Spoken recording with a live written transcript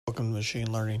Welcome to Machine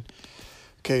Learning.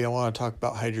 Okay, I want to talk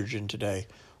about hydrogen today.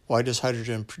 Why does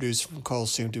hydrogen produced from coal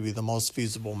seem to be the most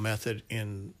feasible method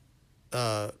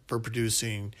for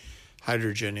producing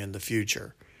hydrogen in the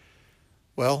future?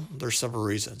 Well, there's several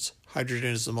reasons.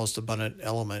 Hydrogen is the most abundant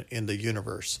element in the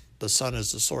universe. The sun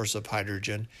is the source of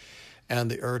hydrogen,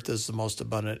 and the earth is the most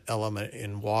abundant element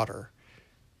in water.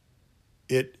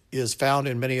 It is found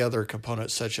in many other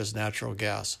components such as natural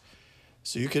gas.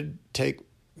 So you could take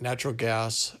natural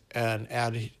gas and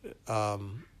add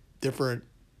different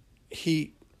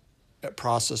heat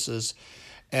processes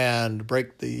and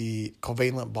break the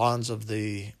covalent bonds of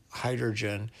the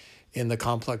hydrogen in the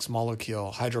complex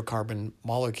molecule, hydrocarbon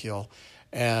molecule,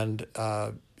 and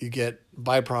you get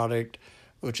byproduct,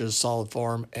 which is solid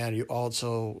form, and you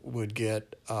also would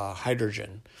get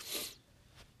hydrogen.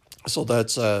 So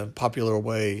that's a popular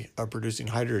way of producing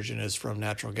hydrogen is from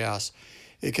natural gas.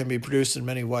 It can be produced in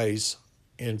many ways.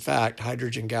 In fact,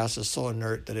 hydrogen gas is so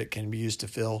inert that it can be used to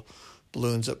fill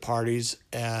balloons at parties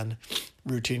and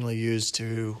routinely used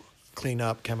to clean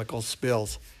up chemical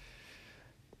spills.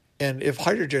 And if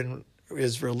hydrogen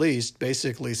is released,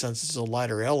 basically, since it's a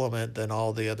lighter element than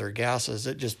all the other gases,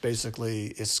 it just basically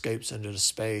escapes into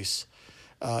space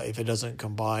if it doesn't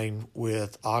combine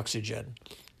with oxygen.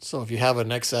 So if you have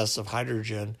an excess of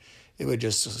hydrogen, it would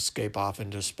just escape off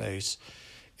into space.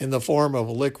 In the form of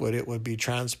a liquid, it would be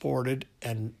transported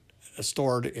and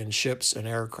stored in ships and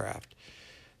aircraft.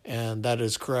 And that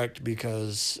is correct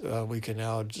because we can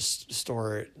now just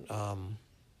store it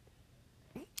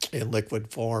in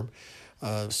liquid form,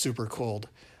 super cooled.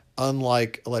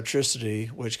 Unlike electricity,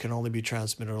 which can only be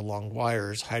transmitted along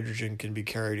wires, hydrogen can be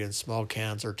carried in small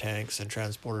cans or tanks and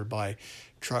transported by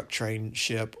truck, train,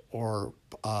 ship, or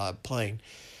plane.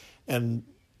 And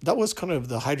that was kind of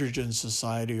the hydrogen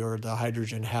society or the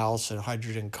hydrogen house and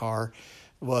hydrogen car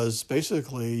was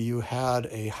basically you had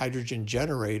a hydrogen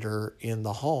generator in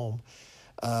the home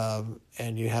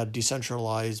and you had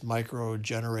decentralized micro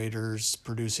generators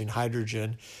producing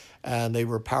hydrogen and they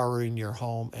were powering your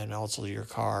home and also your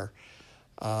car.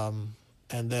 And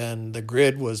then the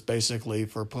grid was basically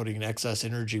for putting excess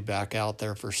energy back out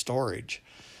there for storage.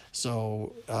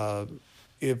 So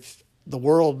if the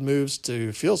world moves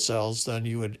to fuel cells, then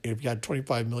if you had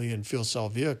 25 million fuel cell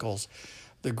vehicles,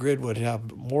 the grid would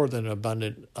have more than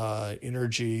abundant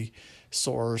energy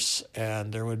source,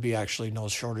 and there would be actually no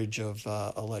shortage of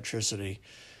electricity.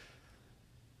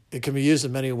 It can be used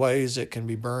in many ways. It can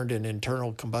be burned in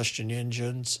internal combustion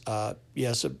engines.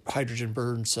 Yes, hydrogen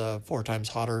burns 4 times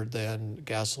hotter than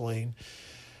gasoline,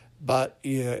 but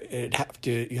you have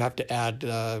to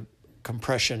add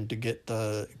compression to get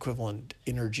the equivalent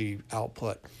energy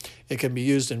output. It can be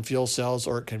used in fuel cells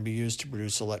or it can be used to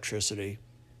produce electricity.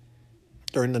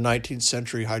 During the 19th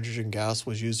century, hydrogen gas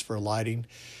was used for lighting,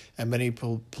 and many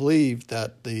believed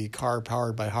that the car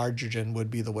powered by hydrogen would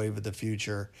be the wave of the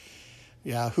future.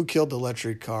 Yeah, Who Killed the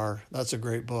Electric Car? That's a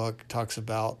great book. It talks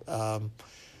about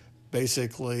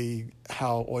basically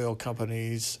how oil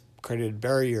companies created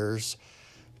barriers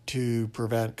to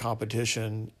prevent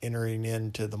competition entering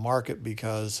into the market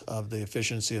because of the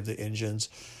efficiency of the engines,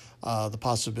 the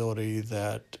possibility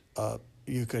that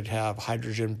you could have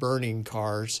hydrogen burning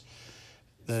cars.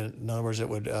 Then, in other words, it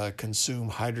would consume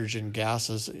hydrogen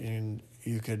gases, and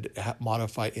you could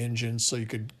modify engines so you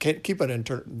could keep an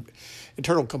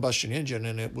internal combustion engine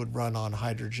and it would run on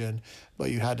hydrogen,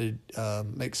 but you had to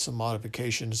make some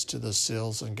modifications to the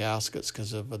seals and gaskets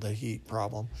because of the heat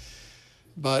problem.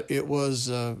 But it was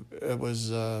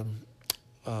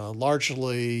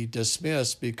largely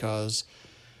dismissed because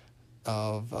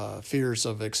of fears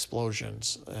of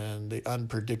explosions and the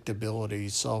unpredictability.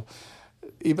 So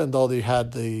even though they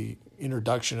had the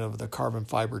introduction of the carbon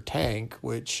fiber tank,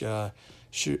 which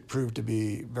proved to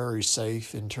be very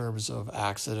safe in terms of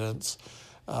accidents,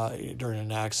 during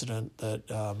an accident that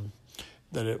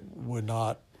it would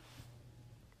not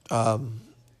have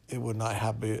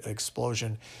an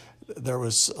explosion. There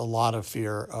was a lot of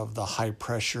fear of the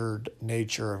high-pressured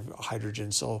nature of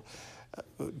hydrogen. So,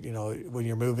 when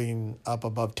you're moving up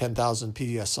above 10,000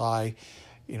 psi,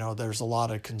 there's a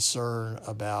lot of concern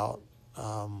about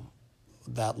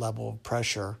that level of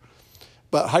pressure.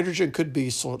 But hydrogen could be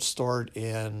stored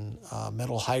in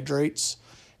metal hydrates,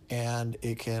 and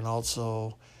it can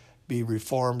also be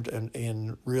reformed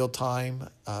in real time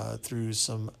through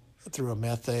a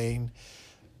methane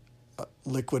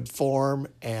liquid form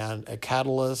and a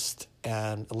catalyst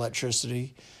and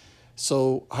electricity.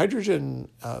 So hydrogen,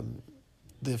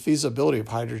 the feasibility of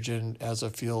hydrogen as a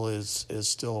fuel is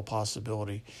still a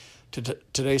possibility.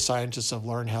 Today, scientists have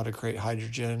learned how to create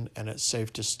hydrogen, and it's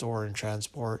safe to store and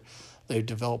transport. They've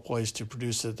developed ways to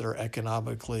produce it that are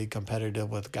economically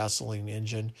competitive with gasoline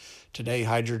engine. Today,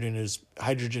 hydrogen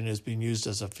is being used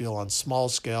as a fuel on small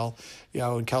scale.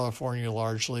 In California,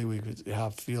 largely we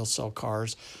have fuel cell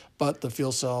cars, but the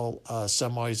fuel cell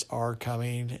semis are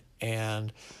coming,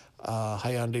 and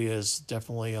Hyundai is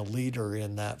definitely a leader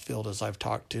in that field, as I've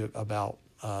talked to about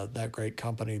that great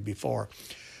company before.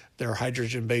 There are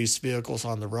hydrogen-based vehicles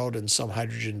on the road and some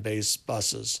hydrogen-based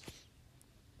buses.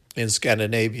 In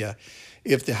Scandinavia,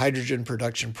 if the hydrogen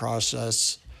production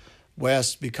process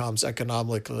west becomes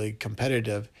economically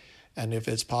competitive, and if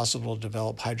it's possible to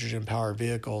develop hydrogen-powered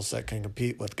vehicles that can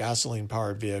compete with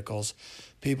gasoline-powered vehicles,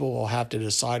 people will have to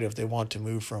decide if they want to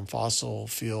move from fossil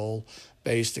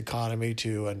fuel-based economy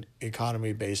to an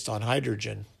economy based on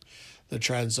hydrogen. The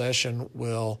transition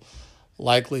will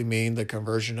likely mean the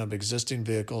conversion of existing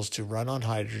vehicles to run on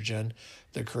hydrogen,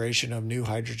 the creation of new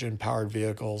hydrogen-powered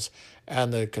vehicles,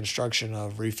 and the construction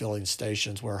of refilling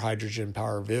stations where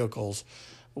hydrogen-powered vehicles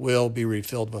will be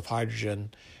refilled with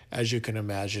hydrogen. As you can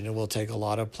imagine, it will take a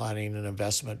lot of planning and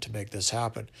investment to make this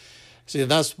happen. See,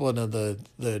 that's one of the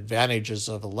advantages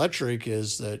of electric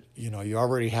is that, you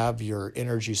already have your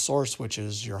energy source, which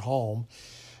is your home,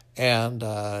 and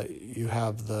you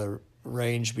have the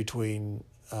range between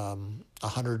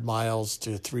 100 miles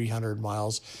to 300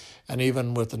 miles, and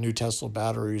even with the new Tesla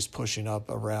batteries pushing up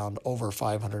around over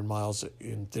 500 miles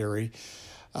in theory,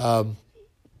 that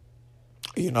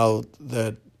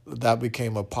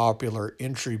became a popular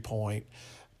entry point.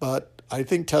 But I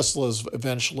think Tesla is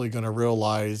eventually going to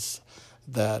realize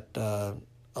that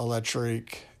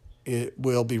electric, it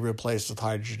will be replaced with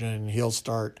hydrogen, and he'll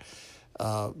start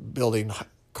building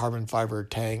carbon fiber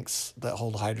tanks that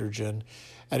hold hydrogen.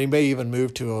 And he may even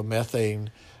move to a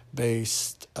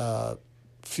methane-based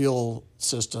fuel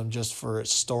system just for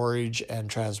its storage and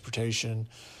transportation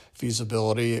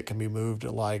feasibility. It can be moved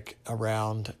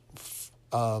around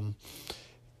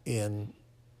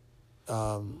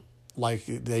like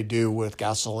they do with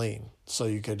gasoline. So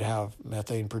you could have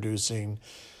methane-producing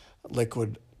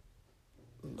liquid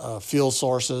fuel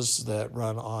sources that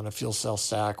run on a fuel cell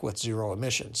stack with zero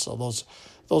emissions. So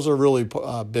those are really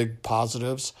big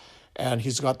positives. And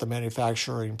he's got the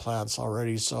manufacturing plants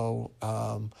already, so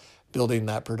building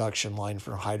that production line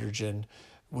for hydrogen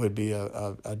would be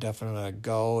a definite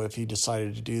go if he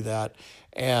decided to do that.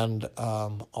 And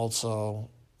also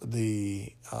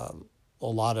a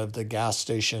lot of the gas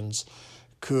stations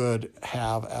could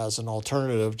have as an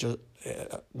alternative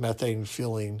methane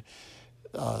fueling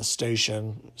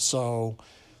station, so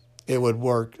it would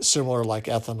work similar like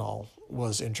ethanol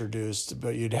was introduced,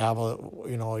 but you'd have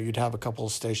a couple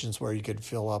of stations where you could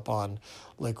fill up on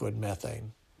liquid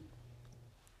methane.